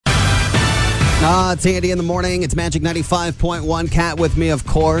It's Andy in the morning. It's Magic 95.1. Cat with me, of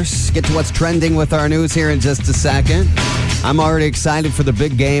course. Get to what's trending with our news here in just a second. I'm already excited for the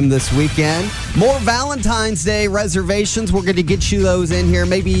big game this weekend. More Valentine's Day reservations. We're going to get you those in here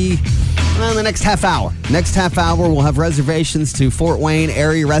maybe in the next half hour. Next half hour, we'll have reservations to Fort Wayne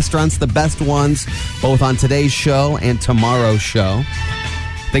area restaurants, the best ones, both on today's show and tomorrow's show.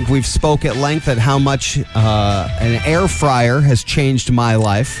 I think we've spoke at length at how much an air fryer has changed my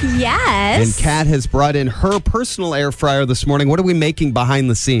life. Yes. And Kat has brought in her personal air fryer this morning. What are we making behind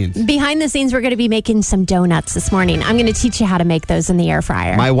the scenes? Behind the scenes, we're going to be making some donuts this morning. I'm going to teach you how to make those in the air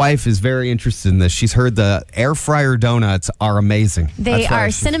fryer. My wife is very interested in this. She's heard the air fryer donuts are amazing. They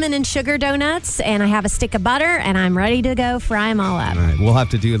are cinnamon and sugar donuts, and I have a stick of butter, and I'm ready to go fry them all up. All right, we'll have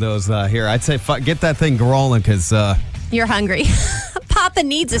to do those here. I'd say get that thing rolling because... You're hungry. Papa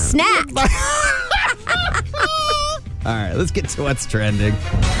needs a snack. All right, let's get to what's trending.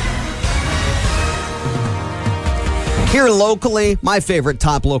 Here locally, my favorite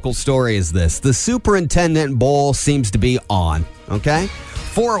top local story is this. The Superintendent Bowl seems to be on, okay?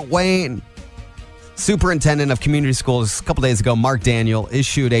 Fort Wayne Superintendent of Community Schools a couple days ago, Mark Daniel,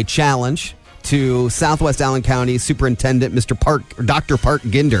 issued a challenge to Southwest Allen County Superintendent Dr. Park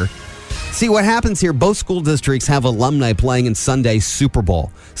Ginder. See what happens here. Both school districts have alumni playing in Sunday's Super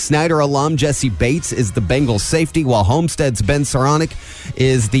Bowl. Snyder alum Jesse Bates is the Bengals safety, while Homestead's Ben Saronic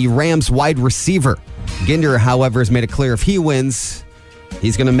is the Rams wide receiver. Ginder, however, has made it clear if he wins,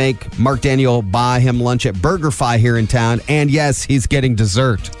 he's going to make Mark Daniel buy him lunch at BurgerFi here in town. And yes, he's getting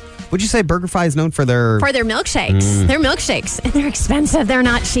dessert. Would you say BurgerFi is known for their milkshakes? They're milkshakes, and they're expensive. They're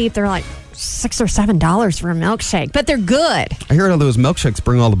not cheap. They're like $6 or $7 for a milkshake, but they're good. I heard all those milkshakes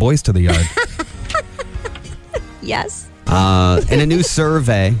bring all the boys to the yard. Yes. In a new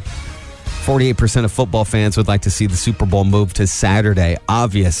survey, 48% of football fans would like to see the Super Bowl move to Saturday,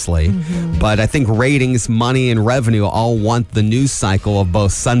 obviously. Mm-hmm. But I think ratings, money, and revenue all want the news cycle of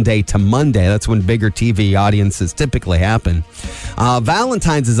both Sunday to Monday. That's when bigger TV audiences typically happen.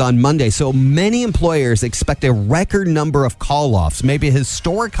 Valentine's is on Monday, so many employers expect a record number of call-offs, maybe a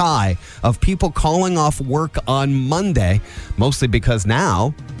historic high of people calling off work on Monday, mostly because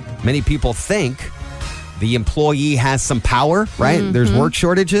now many people think the employee has some power, right? Mm-hmm. There's work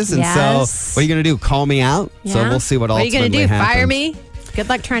shortages. And so what are you going to do? Call me out? Yeah. So we'll see what ultimately happens. What are you going to do? Fire me? Good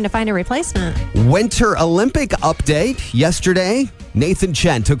luck trying to find a replacement. Winter Olympic update. Yesterday, Nathan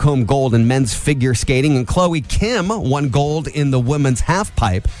Chen took home gold in men's figure skating, and Chloe Kim won gold in the women's half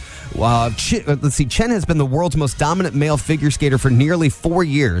pipe. Chen has been the world's most dominant male figure skater for nearly 4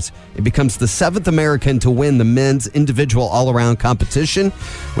 years. He becomes the 7th American to win the men's individual all-around competition.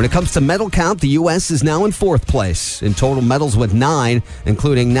 When it comes to medal count, the U.S. is now in 4th place in total medals with 9,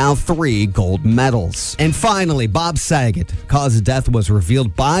 including now 3 gold medals. And finally, Bob Saget. Cause of death was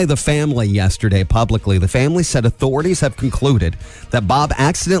revealed by the family yesterday publicly. The family said authorities have concluded that Bob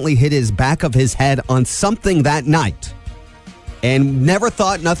accidentally hit his back of his head on something that night. And never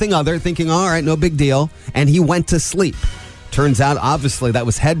thought nothing other, thinking, all right, no big deal. And he went to sleep. Turns out, obviously, that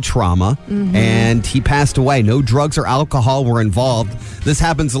was head trauma. Mm-hmm. And he passed away. No drugs or alcohol were involved. This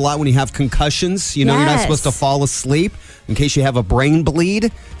happens a lot when you have concussions. You know, You're not supposed to fall asleep in case you have a brain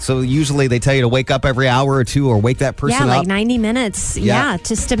bleed. So usually they tell you to wake up every hour or two or wake that person up. Yeah, like 90 minutes. Yeah,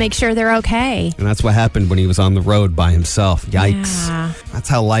 just to make sure they're okay. And that's what happened when he was on the road by himself. Yikes. Yeah. That's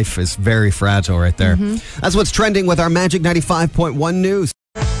how life is very fragile right there. Mm-hmm. That's what's trending with our Magic 95.1 news.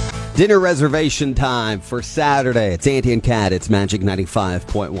 Dinner reservation time for Saturday. It's Auntie and Kat. It's Magic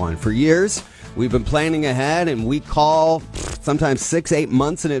 95.1. For years, we've been planning ahead, and we call sometimes 6-8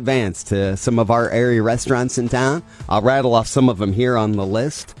 months in advance to some of our area restaurants in town. I'll rattle off some of them here on the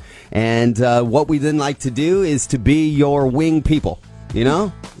list. And what we then like to do is to be your wing people. You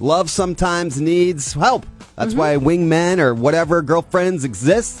know, love sometimes needs help. That's why wingmen or whatever girlfriends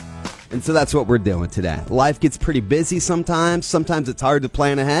exist. And so that's what we're doing today. Life gets pretty busy sometimes. Sometimes it's hard to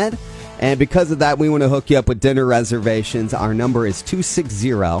plan ahead. And because of that, we want to hook you up with dinner reservations. Our number is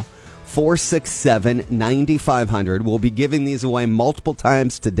 260-467-9500. We'll be giving these away multiple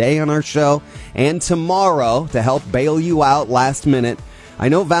times today on our show and tomorrow to help bail you out last minute. I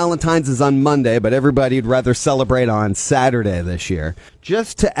know Valentine's is on Monday, but everybody'd rather celebrate on Saturday this year.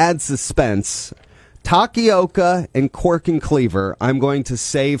 Just to add suspense, Takioka and Cork and Cleaver, I'm going to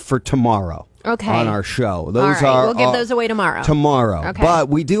save for tomorrow. Okay. On our show. Those we'll give those away tomorrow. Tomorrow. Okay. But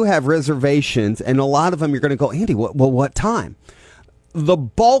we do have reservations, and a lot of them you're going to go, Andy, what time? The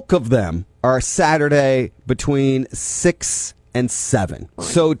bulk of them are Saturday between 6 7.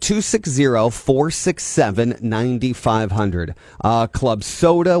 So 260-467-9500. Club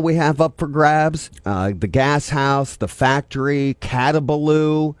Soda we have up for grabs. The Gas House, the Factory,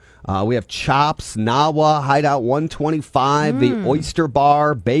 Catabaloo. We have Chops, Nawa, Hideout 125, the Oyster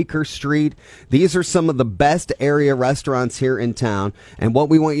Bar, Baker Street. These are some of the best area restaurants here in town. And what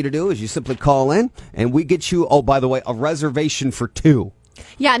we want you to do is you simply call in and we get you, oh, by the way, a reservation for 2.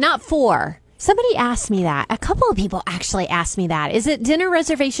 Yeah, not 4. Somebody asked me that. A couple of people actually asked me that. Is it dinner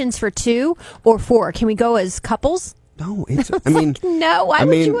reservations for 2 or 4? Can we go as couples? No, I mean, no. Why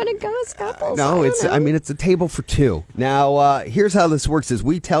would you want to go as couples? No, it's a table for 2. Now, here's how this works: is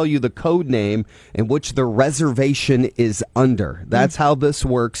we tell you the code name in which the reservation is under. That's how this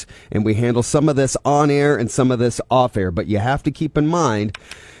works, and we handle some of this on air and some of this off air. But you have to keep in mind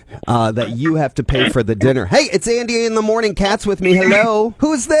that you have to pay for the dinner. Hey, it's Andy in the Morning. Cat's with me. Hello,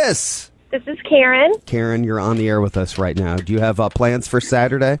 who is this? This is Karen. Karen, you're on the air with us right now. Do you have plans for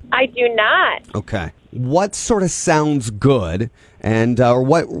Saturday? I do not. Okay. What sort of sounds good, and or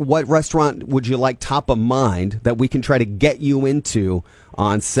what restaurant would you like top of mind that we can try to get you into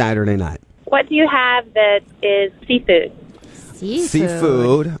on Saturday night? What do you have that is seafood?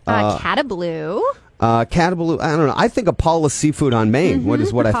 Seafood. Catabaloo. Catabaloo. I don't know. I think of Paula's Seafood on Main. What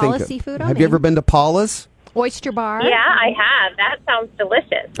is what I think? Paula's Seafood on Have you Main. ever been to Paula's? Oyster Bar. Yeah, I have. That sounds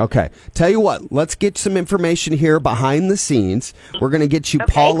delicious. Okay. Tell you what, let's get some information here behind the scenes. We're going to get you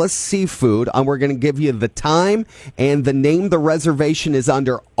Okay. Paula's Seafood, and we're going to give you the time and the name the reservation is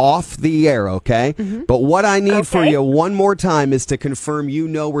under off the air, okay? But what I need for Okay. you one more time is to confirm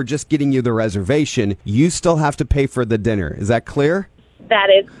we're just getting you the reservation. You still have to pay for the dinner. Is that clear? That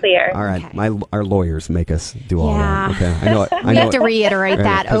is clear. All right. Okay. Our lawyers make us do all Yeah. that. Okay. I know it. We have to reiterate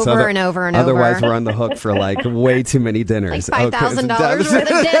that 'Cause over and over and over. Otherwise, we're on the hook for like way too many dinners. Like $5,000 worth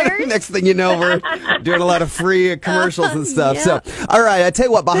of dinners. Next thing you know, we're doing a lot of free commercials and stuff. Yeah. So, all right, I tell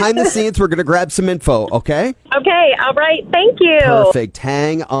you what, behind the scenes, we're going to grab some info, okay? Okay, all right. Thank you. Perfect.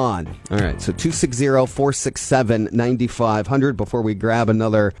 Hang on. All right, so 260-467-9500 before we grab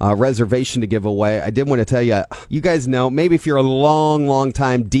another reservation to give away. I did want to tell you, you guys know, maybe if you're a long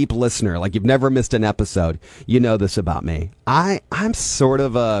time deep listener, like you've never missed an episode, you know this about me. I'm sort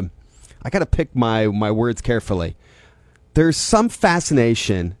of I got to pick my words carefully. There's some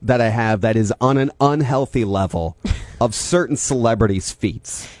fascination that I have that is on an unhealthy level of certain celebrities'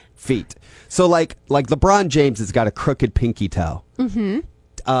 feet. So like LeBron James has got a crooked pinky toe.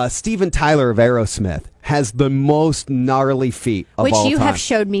 Steven Tyler of Aerosmith has the most gnarly feet of Which all you time. have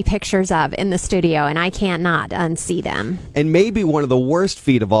showed me pictures of in the studio, and I can't not unsee them. And maybe one of the worst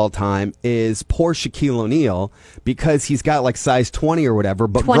feet of all time is poor Shaquille O'Neal because he's got like size 20 or whatever.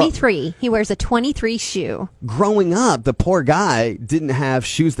 But 23. He wears a 23 shoe. growing up, the poor guy didn't have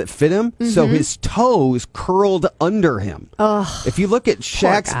shoes that fit him, so his toes curled under him. If you look at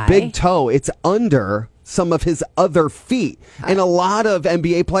Shaq's guy. big toe, it's under some of his other feet. And a lot of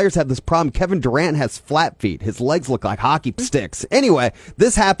NBA players have this problem. Kevin Durant has flat feet. His legs look like hockey sticks. Anyway,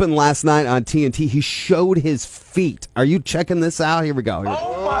 this happened last night on TNT. He showed his feet. Are you checking this out? Here we go. Here.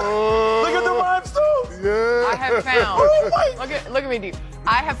 Oh my! Look at the rhinestones. Yeah. I have found. Look at me, dude.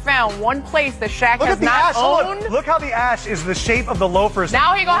 I have found one place that Shaq Look has at the not ash. owned. Look how the ash is the shape of the loafers.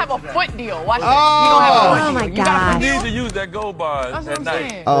 Now he gonna have a foot deal. Watch this. He gonna have a foot Oh, deal. my You got a gosh. foot deal? Need to use that gold bar That's what at I'm night.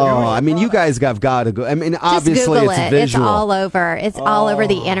 saying. Oh, I mean, you guys have got to go. I mean, Just obviously Google it's it. visual. It's all over. It's all over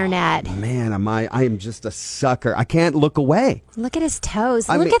the internet. Man, I am just a sucker. I can't look away. Look at his toes.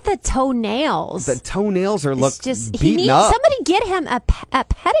 I Look mean- at the toenails. The toenails are It's just he beaten needs up. somebody get him a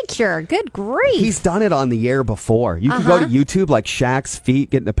pedicure. Good grief. He's done it on the air before. You can go to YouTube, like Shaq's feet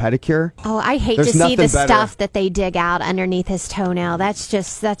getting a pedicure. Oh, I hate There's to see nothing the better. stuff that they dig out underneath his toenail. That's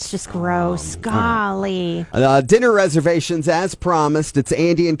just gross. Golly. Dinner reservations, as promised. It's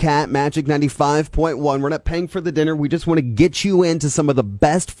Andy and Kat, Magic 95.1. We're not paying for the dinner. We just want to get you into some of the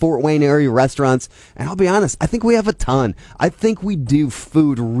best Fort Wayne area restaurants. And I'll be honest, I think we have a ton. I think we do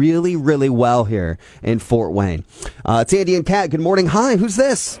food really, really well here in Fort Wayne. It's Andy and Kat. Good morning. Hi, who's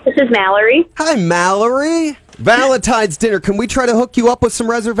this? This is Mallory. Hi, Mallory. Valentine's dinner. Can we try to hook you up with some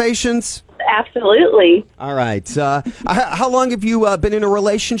reservations? Absolutely. All right. How long have you been in a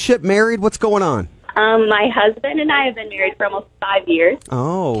relationship, married? What's going on? My husband and I have been married for almost 5 years.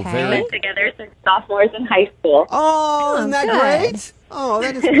 Oh, Okay. very. Been together since sophomores in high school. Oh, isn't that good. great? Oh,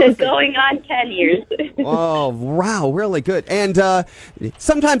 that is perfect. Going on 10 years. Oh, wow, really good. And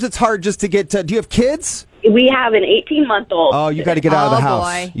sometimes it's hard just to get. Do you have kids? We have an 18-month-old. Oh, you got to get out of the Oh, house.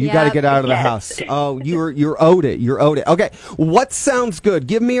 boy. You got to Yep. get out of the Yes. house. Oh, you're owed it. You're owed it. Okay, what sounds good?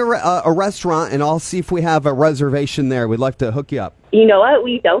 Give me a restaurant, and I'll see if we have a reservation there. We'd like to hook you up. You know what?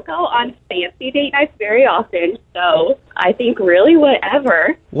 We don't go on fancy date nights very often, so I think really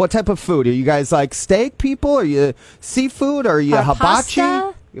whatever. What type of food? Are you guys like steak people? Are you seafood? Are you Or hibachi?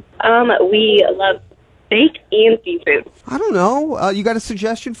 pasta? We love steak and seafood. I don't know. You got a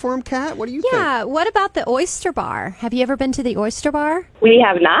suggestion for him, Kat? What do you think? Yeah. What about the Oyster Bar? Have you ever been to the Oyster Bar? We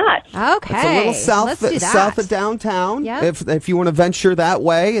have not. Okay. It's a little Let's do that. south of downtown. Yep. If you want to venture that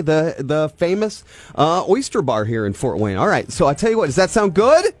way, the famous Oyster Bar here in Fort Wayne. All right. So I tell you what. Does that sound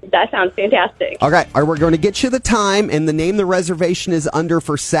good? That sounds fantastic. All right. We're going to get you the time and the name the reservation is under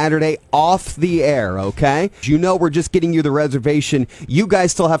for Saturday off the air. Okay. You know we're just getting you the reservation. You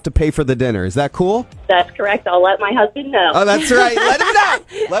guys still have to pay for the dinner. Is that cool? That's correct. I'll let my husband know. Oh, that's right. Let him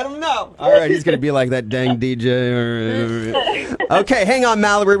know. Let him know. All right. He's going to be like that dang DJ. Okay. Hang on,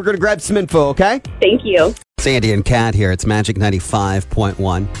 Mallory. We're going to grab some info. Okay. Thank you. Sandy and Kat here. It's Magic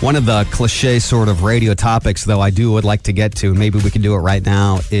 95.1. One of the cliche sort of radio topics, though, I would like to get to, maybe we can do it right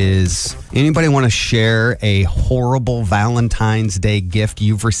now, is anybody want to share a horrible Valentine's Day gift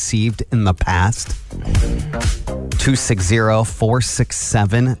you've received in the past?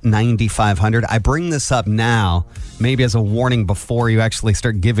 260-467-9500. I bring this up now, maybe as a warning before you actually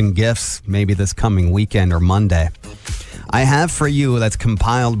start giving gifts, maybe this coming weekend or Monday. I have for you that's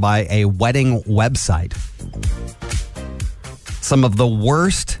compiled by a wedding website some of the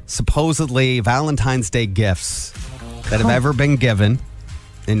worst, supposedly, Valentine's Day gifts that have ever been given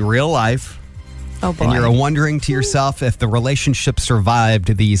in real life. Oh, boy. And you're wondering to yourself if the relationship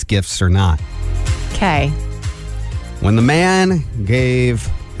survived these gifts or not. Okay. When the man gave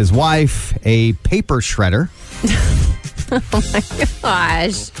his wife a paper shredder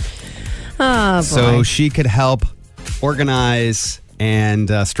Gosh. Oh, boy. so she could help organize and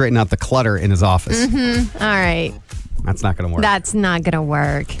straighten out the clutter in his office. All right. That's not going to work. That's not going to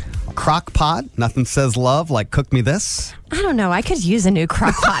work. A crock pot. Nothing says love like cook me this. I don't know. I could use a new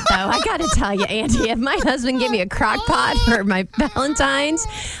crock pot, though. I got to tell you, Andy, if my husband gave me a crock pot for my Valentine's,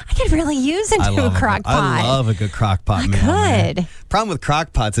 I could really use a new crock pot. I love a good crock pot, man. Could. Problem with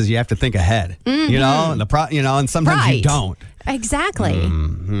crock pots is you have to think ahead. You know, and and sometimes you Right. don't. Exactly.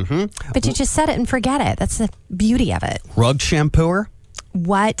 Mm-hmm. But you just set it and forget it. That's the beauty of it. Rug shampooer.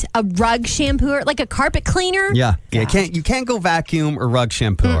 What? A rug shampooer? Like a carpet cleaner? Yeah. You can't go vacuum or rug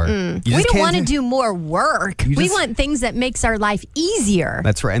shampooer. We don't want to do more work. You We just- want things that makes our life easier.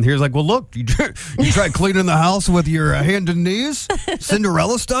 That's right. And here's like, well, look, you tried cleaning the house with your hand and knees,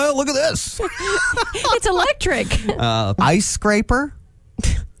 Cinderella style. Look at this. It's electric. Ice scraper.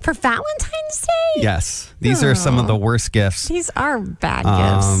 For Valentine's Day? Yes. These are some of the worst gifts. These are bad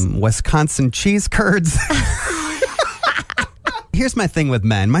gifts. Wisconsin cheese curds. Here's my thing with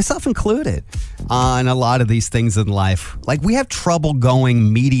men, myself included, on a lot of these things in life. Like, we have trouble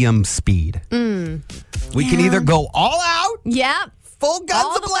going medium speed. We can either go all out, Yep. full guns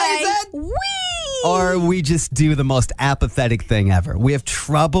All the way. a-blazing, Whee! or we just do the most apathetic thing ever. We have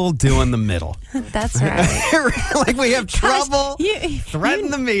trouble doing the middle. That's right. Like, we have trouble you- threading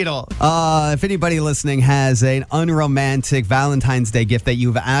the needle. If anybody listening has an unromantic Valentine's Day gift that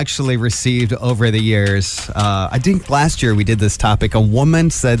you've actually received over the years, I think last year we did this topic. A woman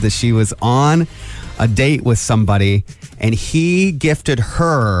said that she was on a date with somebody and he gifted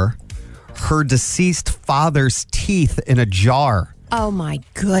her deceased father's teeth in a jar. Oh, my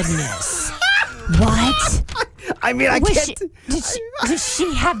goodness. What? I mean, I Was can't. did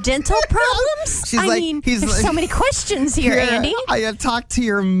she have dental problems? She's I like- mean, he's there's like- so many questions here, Yeah, Andy. I have talked to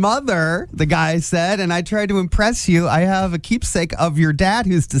your mother, the guy said, and I tried to impress you. I have a keepsake of your dad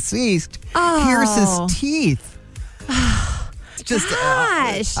who's deceased. Here's Oh. his teeth. It's just,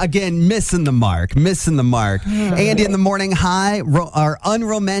 Gosh. again, missing the mark. Andy in the morning, hi. Our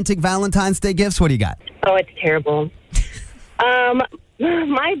unromantic Valentine's Day gifts. What do you got? Oh, it's terrible.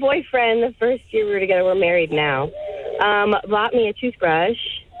 My boyfriend, the first year we were together, we're married now, bought me a toothbrush,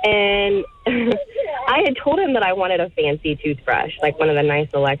 and I had told him that I wanted a fancy toothbrush, like one of the nice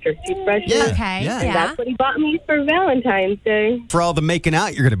electric toothbrushes. Okay, yeah. And that's what he bought me for Valentine's Day. For all the making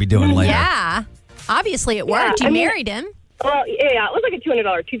out you're going to be doing later. Yeah. Obviously, it worked. Yeah, You I mean- married him. Well, yeah, it was like a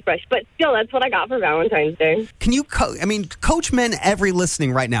 $200 toothbrush, but still, that's what I got for Valentine's Day. Can you, coach men, every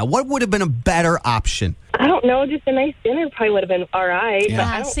listening right now, what would have been a better option? I don't know. Just a nice dinner probably would have been all right. Yeah. But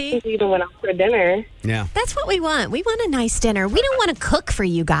I don't See? think we even went out for dinner. Yeah. That's what we want. We want a nice dinner. We don't want to cook for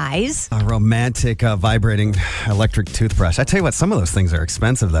you guys. A romantic vibrating electric toothbrush. I tell you what, some of those things are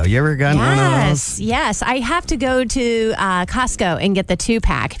expensive, though. You ever gotten one of those? Yes. I have to go to Costco and get the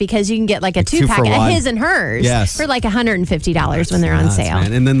 2-pack because you can get like a 2-pack for of one. his and hers Yes. for like $150 when they're on Nuts, sale.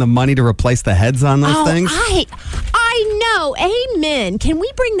 man. And then the money to replace the heads on those things. I know. Amen. Can we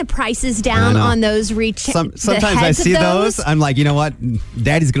bring the prices down know. on those Sometimes I see those. I'm like, you know what?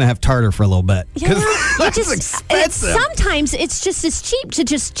 Daddy's going to have tartar for a little bit. Yeah, Because expensive. Sometimes it's just as cheap to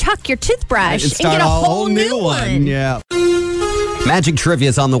just chuck your toothbrush and start get a whole new one. Yeah. Magic Trivia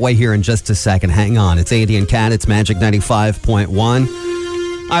is on the way here in just a second. Hang on. It's Andy and Kat. It's Magic 95.1.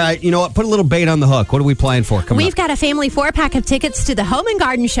 All right, you know what? Put a little bait on the hook. What are we playing for? We've got a family 4-pack of tickets to the Home and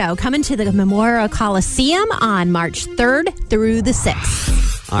Garden Show coming to the Memorial Coliseum on March 3rd through the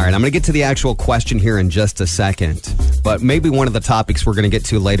 6th. All right, I'm going to get to the actual question here in just a second. But maybe one of the topics we're going to get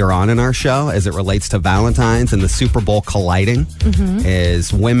to later on in our show as it relates to Valentine's and the Super Bowl colliding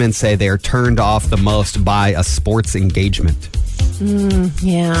is women say they are turned off the most by a sports engagement.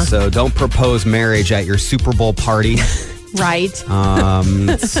 Yeah. So don't propose marriage at your Super Bowl party. Right.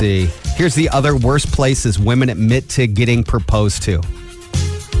 Let's see. Here's the other worst places women admit to getting proposed to.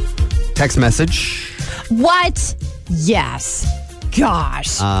 Text message. What? Yes.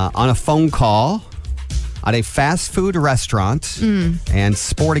 Gosh. On a phone call. At a fast food restaurant. And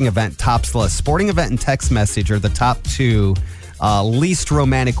sporting event tops the list. Sporting event and text message are the top two least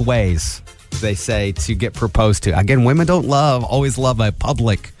romantic ways, they say, to get proposed to. Again, women don't always love a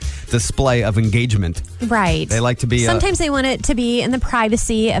public display of engagement. Right. They like to be... Sometimes they want it to be in the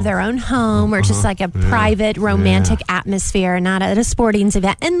privacy of their own home or just like a private romantic atmosphere, not at a sporting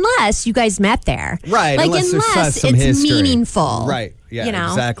event, unless you guys met there. Right. Like, unless some it's history. meaningful. Right. Yeah, you know?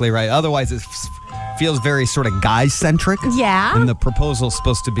 exactly right. Otherwise, it feels very sort of guy-centric. Yeah. And the proposal's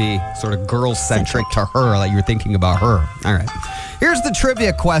supposed to be sort of girl-centric to her, like you're thinking about her. All right. Here's the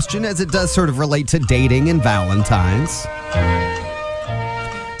trivia question, as it does sort of relate to dating and Valentine's.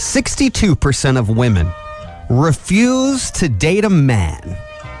 62% of women refuse to date a man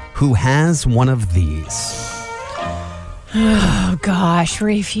who has one of these. Oh, gosh.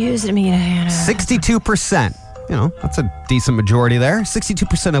 Refuse to meet 62%. You know, that's a decent majority there.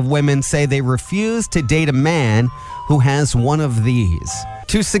 62% of women say they refuse to date a man who has one of these.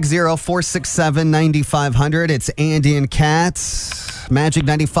 260-467-9500. It's Andy and Kat's Magic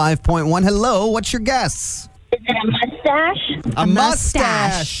 95.1. Hello, what's your guess? Is it a mustache? A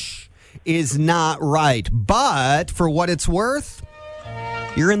mustache is not right. But for what it's worth,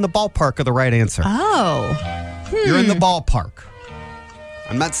 you're in the ballpark of the right answer. Oh. You're in the ballpark.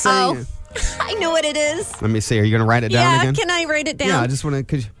 I'm not saying... Oh. I know what it is. Let me see. Are you going to write it down again? Can I write it down? Yeah, I just want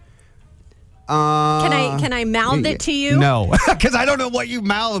to... Can I mouth it to you? No, because I don't know what you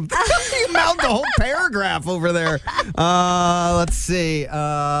mouthed. You mouthed the whole paragraph over there. Let's see.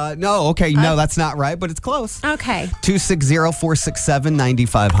 No, okay, no, that's not right, but it's close. Okay.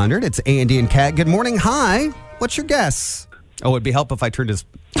 260-467-9500. It's Andy and Kat. Good morning. Hi. What's your guess? Oh, it'd be helpful if I turned his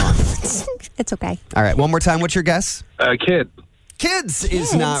on. It's okay. All right, one more time. What's your guess? Kid. Kids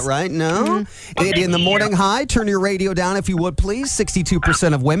is not right, no. Andy in the morning. Hi, turn your radio down if you would, please.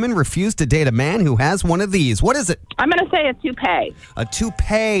 62% of women refuse to date a man who has one of these. What is it? I'm going to say a toupee. A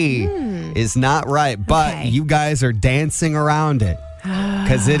toupee is not right, but you guys are dancing around it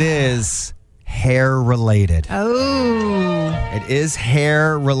because it is hair related. Oh. It is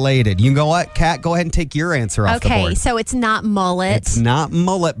hair related. You know what, Kat? Go ahead and take your answer off the board. Okay, so it's not mullet. It's not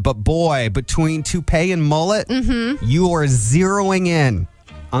mullet, but boy, between toupee and mullet, you are zeroing in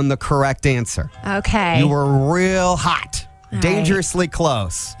on the correct answer. Okay. You were real hot, dangerously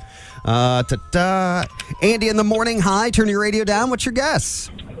close. Andy in the morning. Hi, turn your radio down. What's your guess?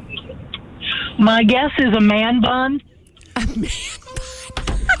 My guess is a man bun.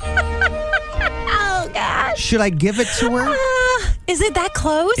 Oh, gosh. Should I give it to her? Is it that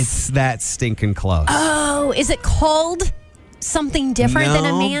close? It's that stinking close. Oh, is it called something different than a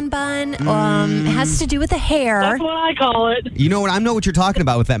No. man bun? It has to do with the hair. That's what I call it. You know what? I know what you're talking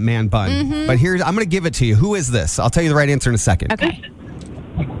about with that man bun. But I'm going to give it to you. Who is this? I'll tell you the right answer in a second. Okay.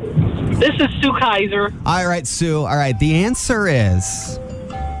 This is Sue Kaiser. All right, Sue. All right. The answer is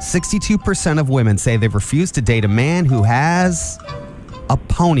 62% of women say they refuse to date a man who has a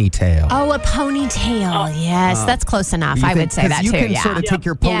ponytail. Oh, a ponytail. Yes, that's close enough. I would say that you too. can Yeah. sort of take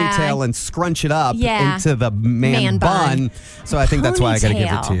your ponytail Yeah. and scrunch it up Yeah. into the man bun. So I think that's why I got to give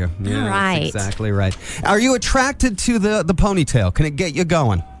it to you. Ponytail. Yeah, Right. that's exactly right. Are you attracted to the ponytail? Can it get you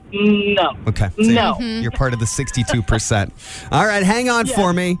going? No. Okay. So No. You're part of the 62%. All right, hang on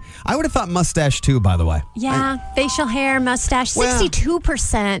for me. I would have thought mustache too, by the way. Yeah, facial hair, mustache, Well-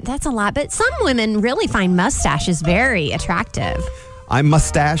 62%. That's a lot, but some women really find mustaches very attractive. I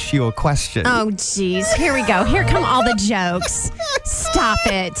mustache you a question. Oh, geez. Here we go. Here come all the jokes. Stop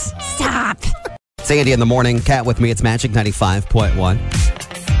it. Stop. It's Andy in the morning. Cat with me. It's Magic 95.1.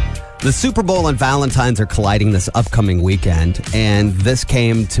 The Super Bowl and Valentine's are colliding this upcoming weekend, and this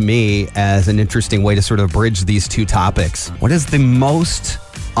came to me as an interesting way to sort of bridge these two topics. What is the most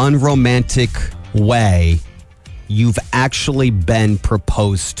unromantic way you've actually been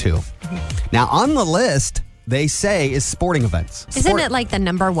proposed to? Now, on the list, they say is sporting events. Isn't it like the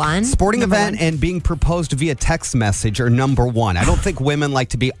number one? Sporting Number event one? and being proposed via text message are number one. I don't think women like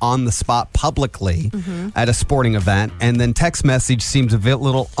to be on the spot publicly at a sporting event, and then text message seems a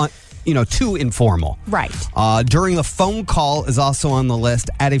little, too informal. Right. During the phone call is also on the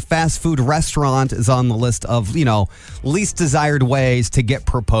list. At a fast food restaurant is on the list of, least desired ways to get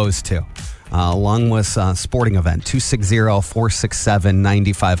proposed to. Along with sporting event,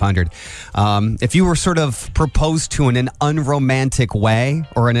 260-467-9500. If you were sort of proposed to in an unromantic way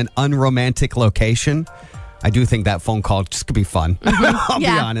or in an unromantic location, I do think that phone call just could be fun. I'll be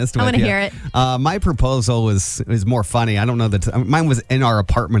honest with you. I want to hear it. My proposal was more funny. I don't know that mine was in our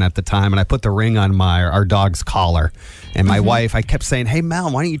apartment at the time, and I put the ring on our dog's collar. And my wife, I kept saying, "Hey Mel,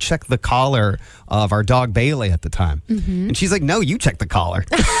 why don't you check the collar of our dog Bailey at the time?" And she's like, "No, you check the collar."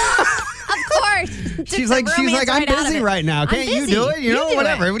 She's like, I'm busy right now. Can't you do it?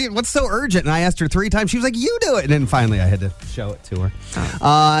 Whatever. What's so urgent? And I asked her 3 times. She was like, you do it. And then finally I had to show it to her.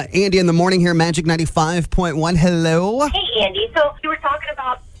 Andy in the morning here, Magic 95.1. Hello. Hey, Andy. So you were talking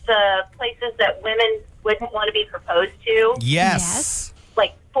about the places that women wouldn't want to be proposed to. Yes.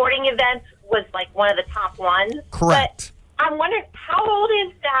 Like sporting events was like one of the top ones. Correct. But I'm wondering, how old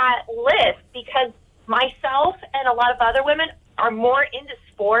is that list? Because myself and a lot of other women are more into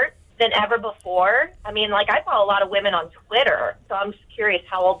sports than ever before. I mean, I follow a lot of women on Twitter, so I'm just curious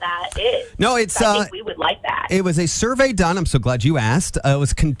how old that is. No, it's. I think we would like that. It was a survey done. I'm so glad you asked. It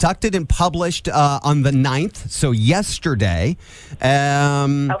was conducted and published on the 9th, so yesterday.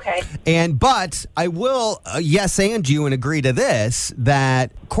 Okay. But I will yes and you and agree to this,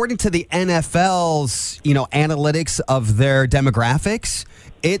 that according to the NFL's analytics of their demographics,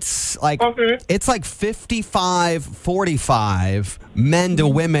 it's like 55-45 men to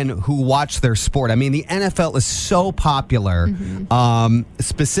women who watch their sport. I mean, the NFL is so popular,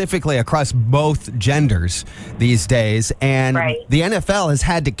 specifically across both genders these days. And the NFL has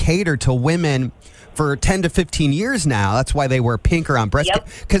had to cater to women for 10 to 15 years now. That's why they wear pink around breast,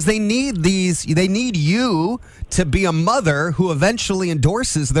 because they need you to be a mother who eventually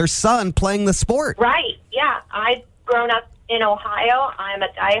endorses their son playing the sport. Right. Yeah. I've grown up in Ohio. I'm a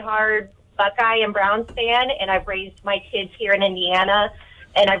diehard Buckeye and Browns fan, and I've raised my kids here in Indiana,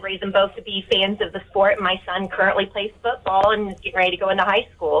 and I've raised them both to be fans of the sport. My son currently plays football and is getting ready to go into high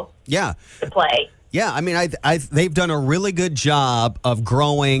school to play. Yeah, I mean, they've done a really good job of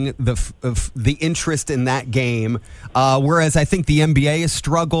growing the interest in that game, whereas I think the NBA has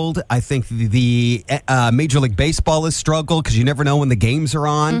struggled. I think the Major League Baseball has struggled because you never know when the games are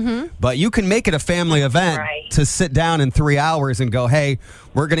on. But you can make it a family event to sit down in 3 hours and go, hey,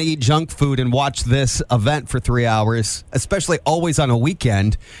 we're going to eat junk food and watch this event for 3 hours, especially always on a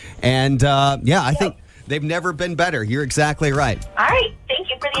weekend. And, I think they've never been better. You're exactly right. All right. Thank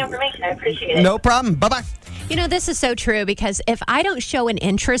you for the information. I appreciate it. No problem. Bye-bye. This is so true, because if I don't show an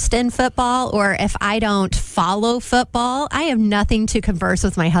interest in football, or if I don't follow football, I have nothing to converse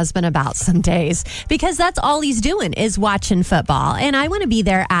with my husband about some days, because that's all he's doing is watching football. And I want to be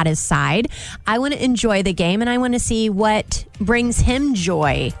there at his side. I want to enjoy the game, and I want to see what brings him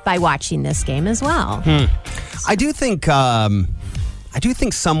joy by watching this game as well. I do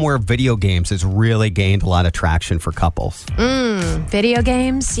think somewhere video games has really gained a lot of traction for couples. Video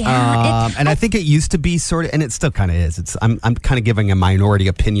games, yeah. I think it used to be sort of, and it still kind of is. I'm kind of giving a minority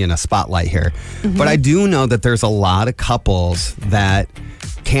opinion a spotlight here, but I do know that there's a lot of couples that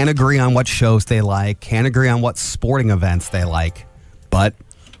can't agree on what shows they like, can't agree on what sporting events they like, but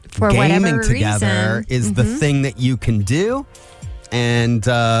for gaming together is the thing that you can do. And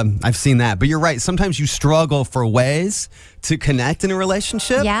I've seen that. But you're right. Sometimes you struggle for ways to connect in a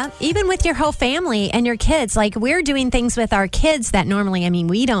relationship. Yeah, even with your whole family and your kids. Like, we're doing things with our kids that normally,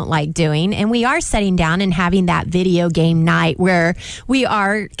 we don't like doing. And we are sitting down and having that video game night where we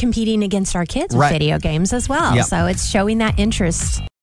are competing against our kids with video games as well. So it's showing that interest.